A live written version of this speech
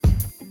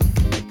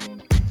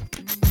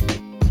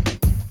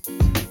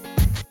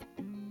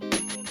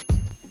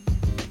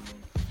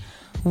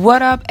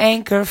What up,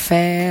 Anchor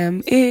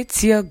fam?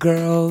 It's your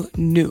girl,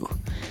 New.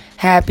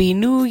 Happy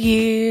New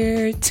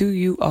Year to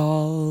you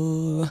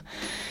all.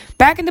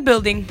 Back in the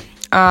building.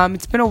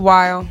 It's been a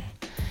while.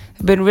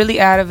 I've been really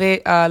out of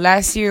it.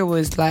 Last year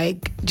was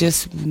like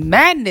just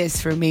madness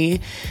for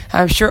me.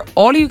 I'm sure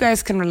all of you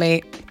guys can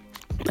relate.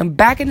 I'm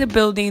back in the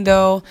building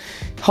though.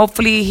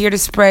 Hopefully here to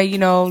spread,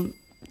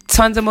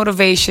 tons of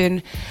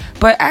motivation.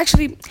 But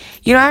actually,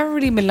 I haven't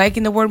really been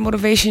liking the word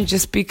motivation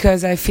just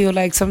because I feel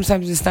like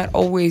sometimes it's not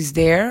always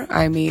there.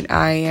 I mean,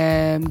 I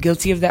am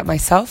guilty of that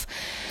myself.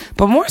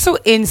 But more so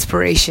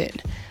inspiration,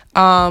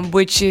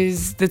 which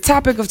is the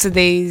topic of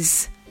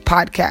today's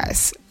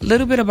podcast. A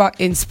little bit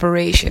about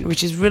inspiration,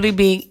 which is really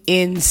being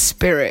in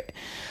spirit.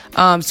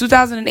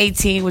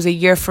 2018 was a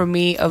year for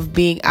me of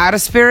being out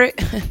of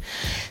spirit.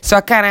 So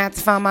I kind of had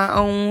to find my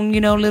own,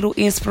 little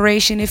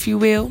inspiration, if you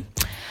will.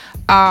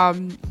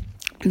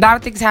 A lot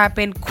of things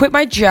happened. Quit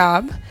my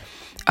job.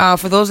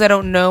 For those that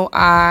don't know,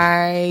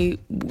 I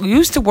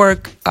used to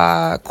work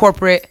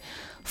corporate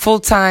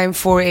full-time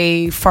for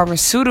a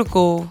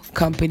pharmaceutical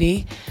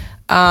company.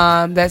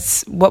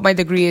 That's what my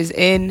degree is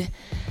in.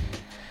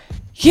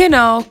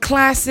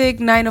 Classic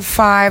 9 to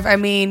 5. I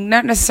mean,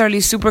 not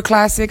necessarily super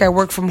classic. I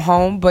work from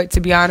home, but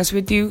to be honest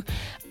with you,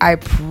 I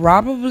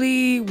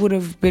probably would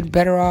have been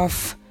better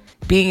off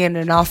being in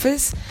an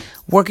office.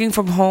 Working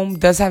from home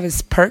does have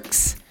its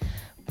perks.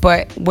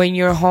 But when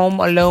you're home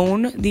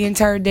alone the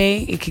entire day,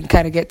 it can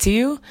kind of get to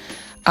you.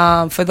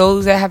 For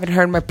those that haven't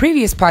heard my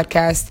previous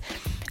podcast,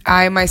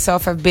 I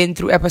myself have been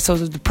through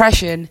episodes of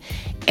depression.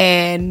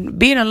 And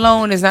being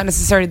alone is not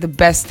necessarily the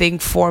best thing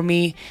for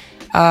me.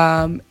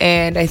 And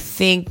I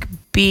think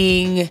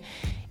being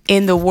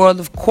in the world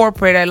of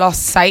corporate, I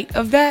lost sight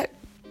of that.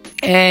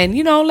 And,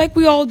 like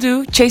we all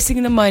do,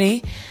 chasing the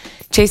money.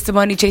 Chase the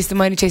money, chase the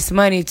money, chase the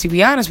money. To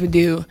be honest with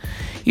you,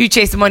 you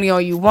chase the money all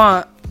you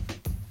want.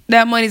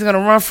 That money's going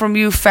to run from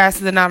you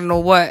faster than I don't know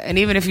what. And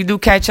even if you do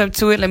catch up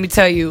to it, let me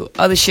tell you,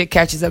 other shit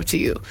catches up to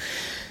you.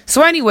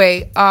 So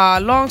anyway,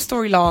 long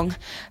story long,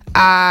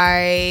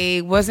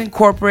 I was in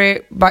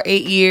corporate about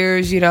 8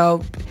 years, A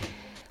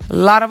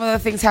lot of other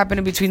things happened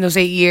in between those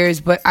 8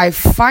 years, but I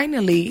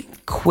finally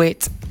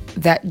quit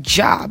that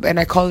job. And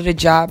I call it a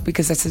job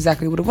because that's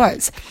exactly what it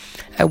was.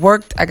 I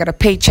worked, I got a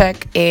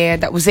paycheck,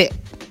 and that was it.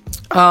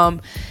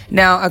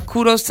 Now,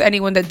 kudos to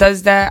anyone that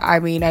does that. I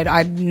mean,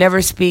 I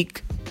never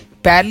speak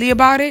badly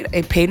about it.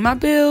 It paid my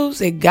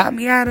bills. It got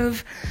me out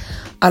of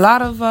a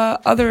lot of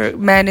other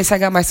madness I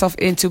got myself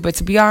into. But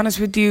to be honest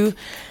with you,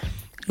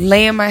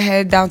 laying my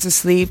head down to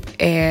sleep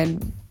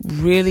and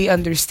really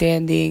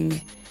understanding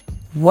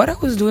what I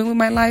was doing with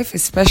my life,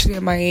 especially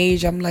at my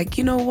age, I'm like,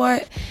 you know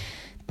what?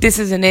 This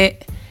isn't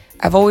it.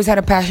 I've always had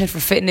a passion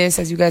for fitness,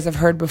 as you guys have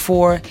heard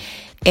before.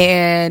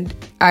 And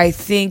I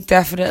think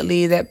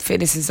definitely that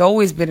fitness has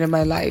always been in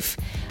my life.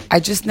 I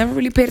just never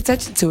really paid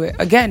attention to it.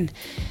 Again,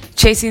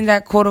 chasing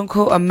that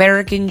quote-unquote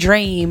American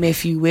dream,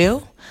 if you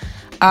will.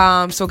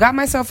 So got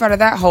myself out of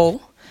that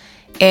hole.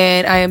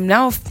 And I am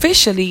now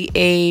officially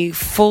a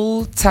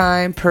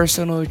full-time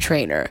personal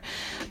trainer.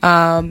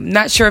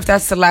 Not sure if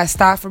that's the last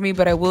stop for me,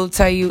 but I will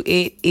tell you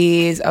it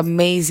is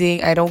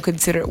amazing. I don't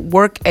consider it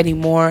work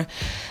anymore.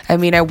 I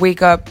mean, I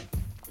wake up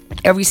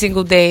every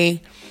single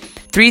day,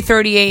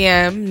 3:30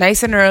 a.m.,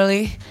 nice and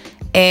early,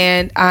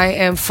 and I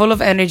am full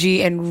of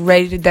energy and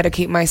ready to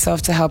dedicate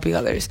myself to helping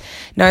others.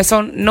 Now,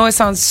 I know it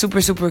sounds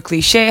super, super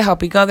cliche,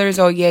 helping others.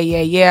 Oh,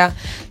 yeah.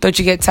 Don't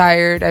you get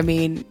tired? I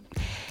mean,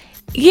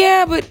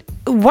 yeah, but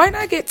why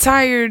not get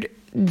tired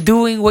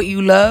doing what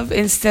you love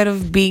instead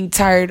of being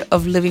tired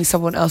of living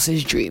someone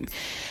else's dream?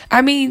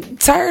 I mean,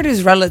 tired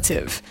is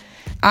relative.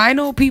 I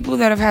know people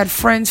that have had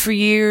friends for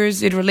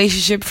years, in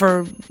relationship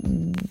for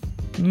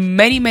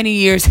many, many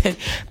years,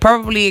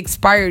 probably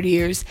expired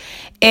years,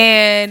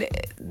 and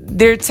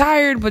they're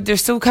tired, but they're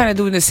still kind of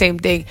doing the same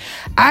thing.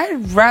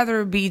 I'd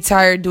rather be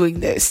tired doing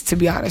this, to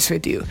be honest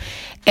with you.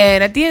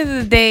 And at the end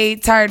of the day,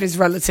 tired is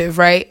relative,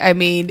 right? I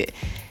mean,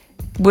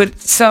 with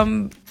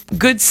some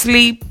good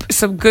sleep,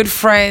 some good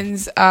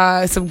friends,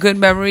 some good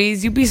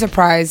memories, you'd be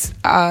surprised.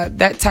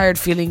 That tired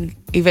feeling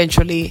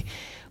eventually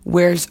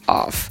wears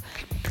off.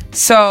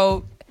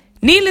 So,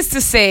 needless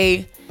to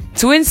say,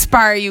 to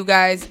inspire you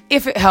guys,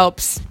 if it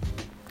helps,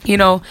 I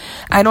know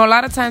a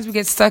lot of times we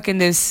get stuck in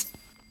this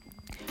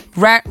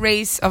rat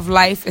race of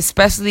life,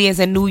 especially as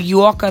a New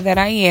Yorker that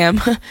I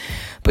am.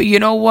 But you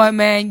know what,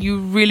 man? You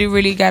really,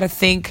 really got to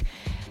think,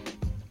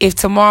 if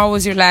tomorrow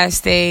was your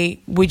last day,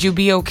 would you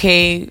be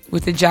okay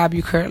with the job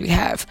you currently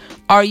have?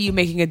 Are you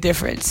making a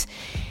difference?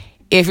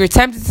 If you're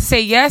tempted to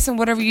say yes and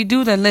whatever you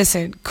do, then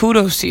listen,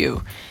 kudos to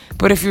you.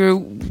 But if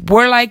you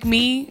were like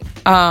me,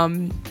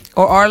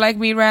 or are like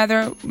me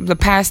rather, the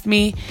past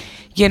me,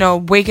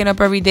 waking up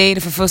every day to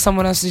fulfill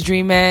someone else's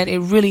dream, man, it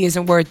really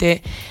isn't worth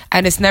it.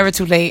 And it's never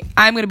too late.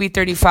 I'm going to be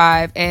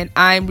 35 and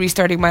I'm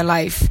restarting my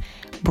life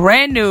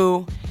brand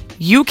new.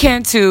 You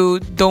can too.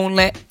 Don't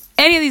let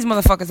any of these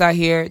motherfuckers out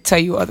here tell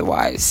you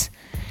otherwise.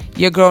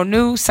 Your girl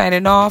New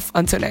signing off.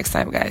 Until next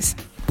time, guys.